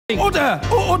Order!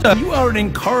 Order! You are an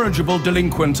incorrigible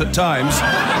delinquent at times.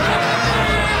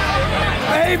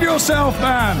 Behave yourself,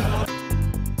 man!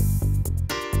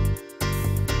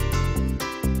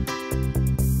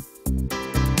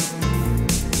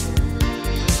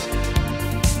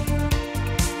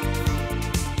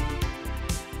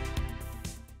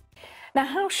 Now,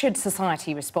 how should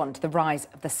society respond to the rise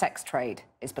of the sex trade?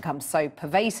 It's become so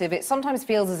pervasive, it sometimes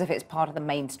feels as if it's part of the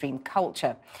mainstream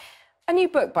culture. A new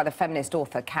book by the feminist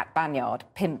author Kat Banyard,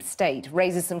 Pimp State,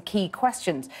 raises some key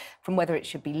questions, from whether it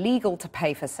should be legal to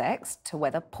pay for sex to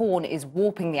whether porn is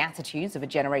warping the attitudes of a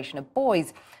generation of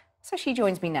boys. So she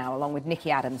joins me now, along with Nikki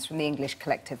Adams from the English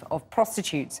Collective of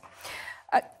Prostitutes.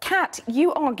 Kat,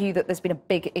 you argue that there's been a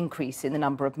big increase in the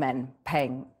number of men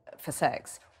paying for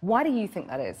sex. Why do you think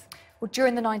that is? Well,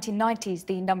 during the 1990s,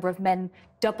 the number of men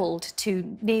doubled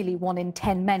to nearly 1 in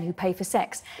 10 men who pay for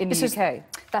sex. In the UK?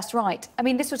 That's right. I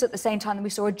mean, this was at the same time that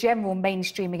we saw a general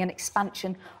mainstreaming and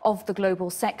expansion of the global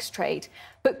sex trade.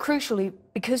 But crucially,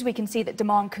 because we can see that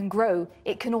demand can grow,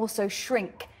 it can also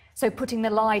shrink. So putting the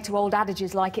lie to old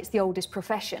adages like it's the oldest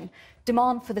profession,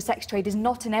 demand for the sex trade is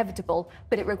not inevitable,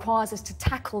 but it requires us to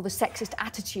tackle the sexist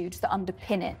attitudes that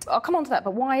underpin it. I'll come on to that,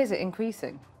 but why is it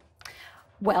increasing?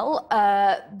 Well,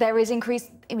 there is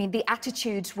increased... I mean, the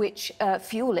attitudes which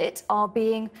fuel it are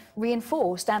being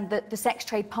reinforced, and the sex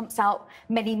trade pumps out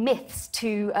many myths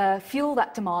to fuel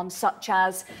that demand, such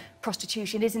as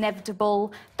prostitution is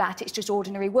inevitable, that it's just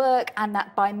ordinary work, and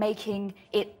that by making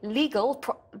it legal,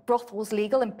 brothels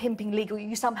legal and pimping legal,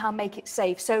 you somehow make it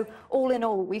safe. So, all in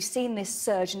all, we've seen this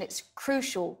surge, and it's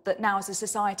crucial that now, as a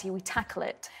society, we tackle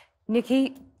it.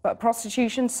 Nikki, but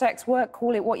prostitution, sex work,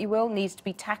 call it what you will, needs to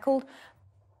be tackled.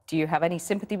 Do you have any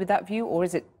sympathy with that view, or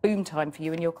is it boom time for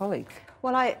you and your colleagues?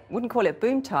 Well, I wouldn't call it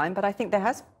boom time, but I think there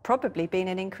has probably been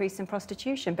an increase in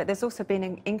prostitution, but there's also been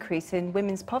an increase in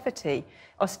women's poverty.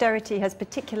 Austerity has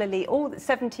particularly,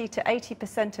 70 to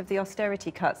 80% of the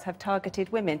austerity cuts have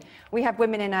targeted women. We have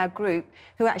women in our group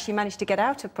who actually managed to get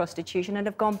out of prostitution and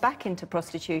have gone back into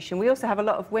prostitution. We also have a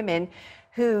lot of women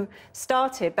who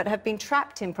started but have been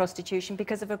trapped in prostitution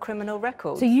because of a criminal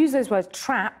record. So you use those words,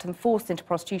 trapped and forced into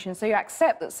prostitution, so you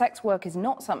accept that sex work is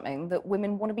not something that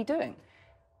women want to be doing?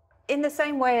 In the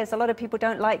same way as a lot of people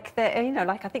don't like their, you know,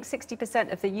 like I think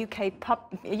 60% of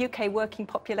the UK working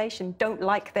population don't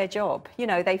like their job. You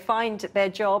know, they find their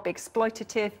job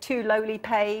exploitative, too lowly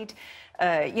paid.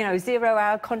 You know,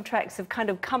 0-hour contracts have kind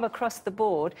of come across the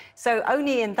board. So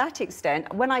only in that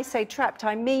extent, when I say trapped,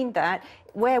 I mean that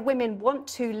where women want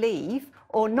to leave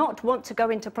or not want to go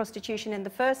into prostitution in the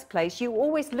first place, you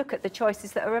always look at the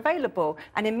choices that are available.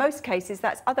 And in most cases,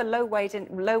 that's other low-wage and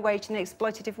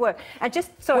exploitative work. And just...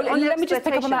 Sorry, well, let me just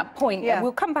pick up on that point. Yeah.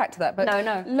 We'll come back to that. But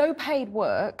no. Low-paid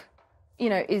work, you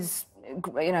know, is,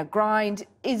 you know, grind,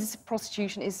 is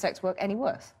prostitution, is sex work any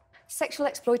worse? Sexual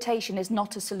exploitation is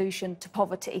not a solution to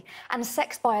poverty, and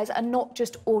sex buyers are not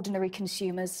just ordinary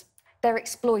consumers, they're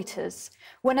exploiters.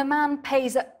 When a man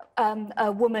pays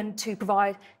a woman to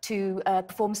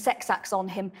perform sex acts on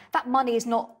him, that money is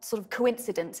not sort of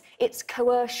coincidence, it's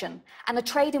coercion. And a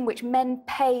trade in which men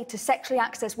pay to sexually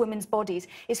access women's bodies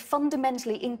is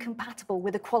fundamentally incompatible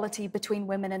with equality between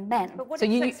women and men. But what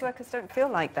if sex workers don't feel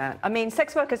like that? I mean,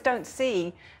 sex workers don't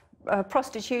see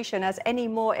prostitution as any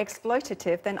more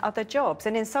exploitative than other jobs.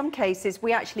 And in some cases,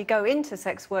 we actually go into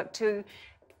sex work to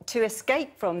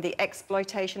escape from the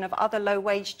exploitation of other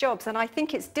low-wage jobs. And I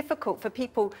think it's difficult for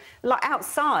people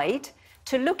outside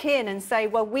to look in and say,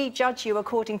 well, we judge you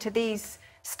according to these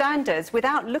standards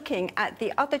without looking at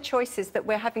the other choices that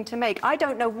we're having to make. I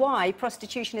don't know why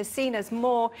prostitution is seen as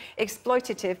more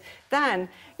exploitative than,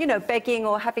 you know, begging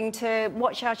or having to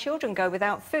watch our children go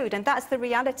without food. And that's the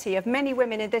reality of many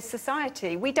women in this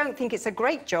society. We don't think it's a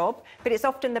great job, but it's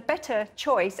often the better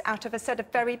choice out of a set of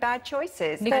very bad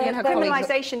choices.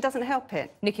 Criminalisation doesn't help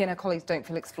it. Nikki and her colleagues don't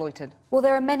feel exploited. Well,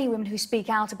 there are many women who speak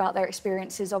out about their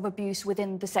experiences of abuse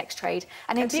within the sex trade.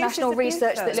 And international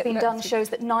research that's been done shows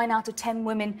that 9 out of 10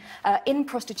 women in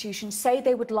prostitution say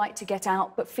they would like to get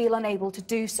out but feel unable to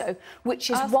do so, which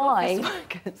is why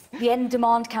the End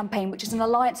Demand campaign, which is an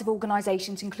alliance of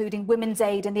organisations including Women's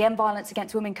Aid and the End Violence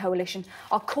Against Women Coalition,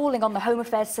 are calling on the Home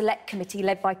Affairs Select Committee,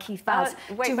 led by Keith Vaz,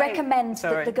 to recommend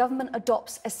that the government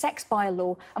adopts a sex buyer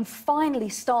law and finally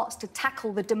starts to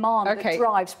tackle the demand that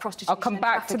drives prostitution. I'll come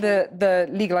back to the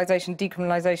legalisation,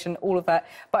 decriminalisation, all of that.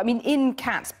 But I mean, in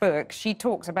Kat's book, she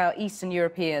talks about Eastern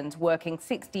Europeans working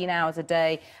 16 hours a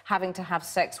day, having to have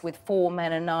sex with 4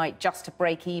 men a night just to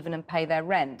break even and pay their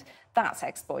rent. That's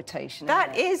exploitation.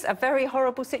 That is a very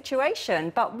horrible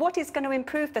situation. But what is going to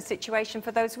improve the situation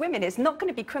for those women? It's not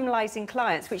going to be criminalising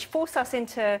clients, which force us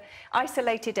into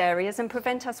isolated areas and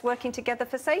prevent us working together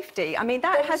for safety. I mean,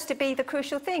 that has to be the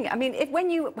crucial thing. I mean,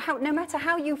 no matter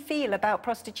how you feel about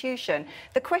prostitution,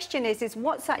 the question is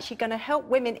what's actually going to help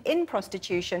women in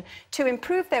prostitution to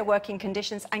improve their working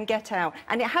conditions and get out?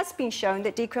 And it has been shown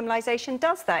that decriminalisation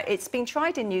does that. It's been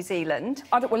tried in New Zealand,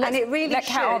 and it really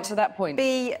should answer that point.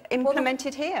 Be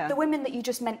implemented here. The women that you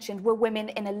just mentioned were women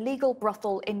in a legal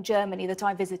brothel in Germany that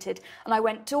I visited, and I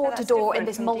went door to door in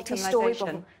this multi-storey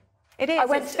brothel.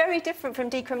 It's very different from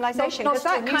decriminalisation.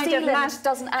 New Zealand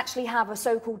doesn't actually have a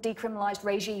so-called decriminalised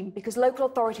regime because local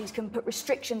authorities can put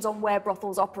restrictions on where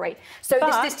brothels operate. So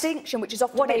this distinction, which is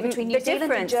often made between New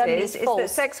Zealand and Germany, is false. That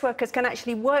sex workers can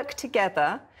actually work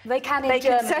together. They can in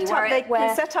Germany, they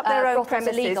can set up their own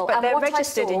premises, but they're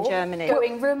registered in Germany.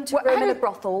 Going room to room in a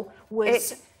brothel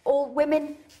was all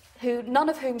women none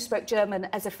of whom spoke German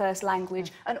as a first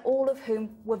language, and all of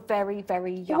whom were very,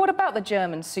 very young. What about the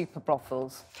German super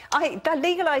brothels? The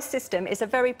legalised system is a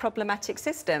very problematic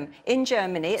system. In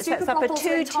Germany, it sets up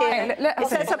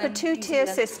a two-tier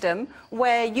system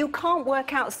where you can't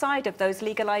work outside of those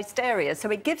legalised areas.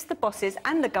 So it gives the bosses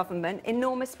and the government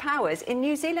enormous powers. In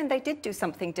New Zealand, they did do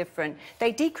something different.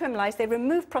 They decriminalised, they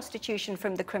removed prostitution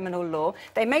from the criminal law.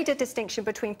 They made a distinction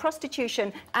between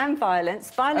prostitution and violence.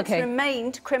 Violence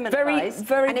remained criminal.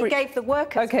 And it gave the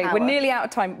workers power. We're nearly out of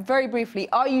time. Very briefly,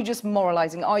 are you just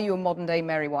moralising? Are you a modern-day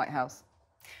Mary Whitehouse?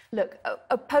 Look,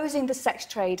 opposing the sex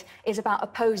trade is about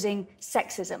opposing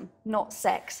sexism, not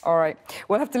sex. All right.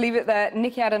 We'll have to leave it there.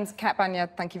 Nikki Adams, Kat Banya,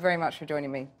 thank you very much for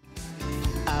joining me.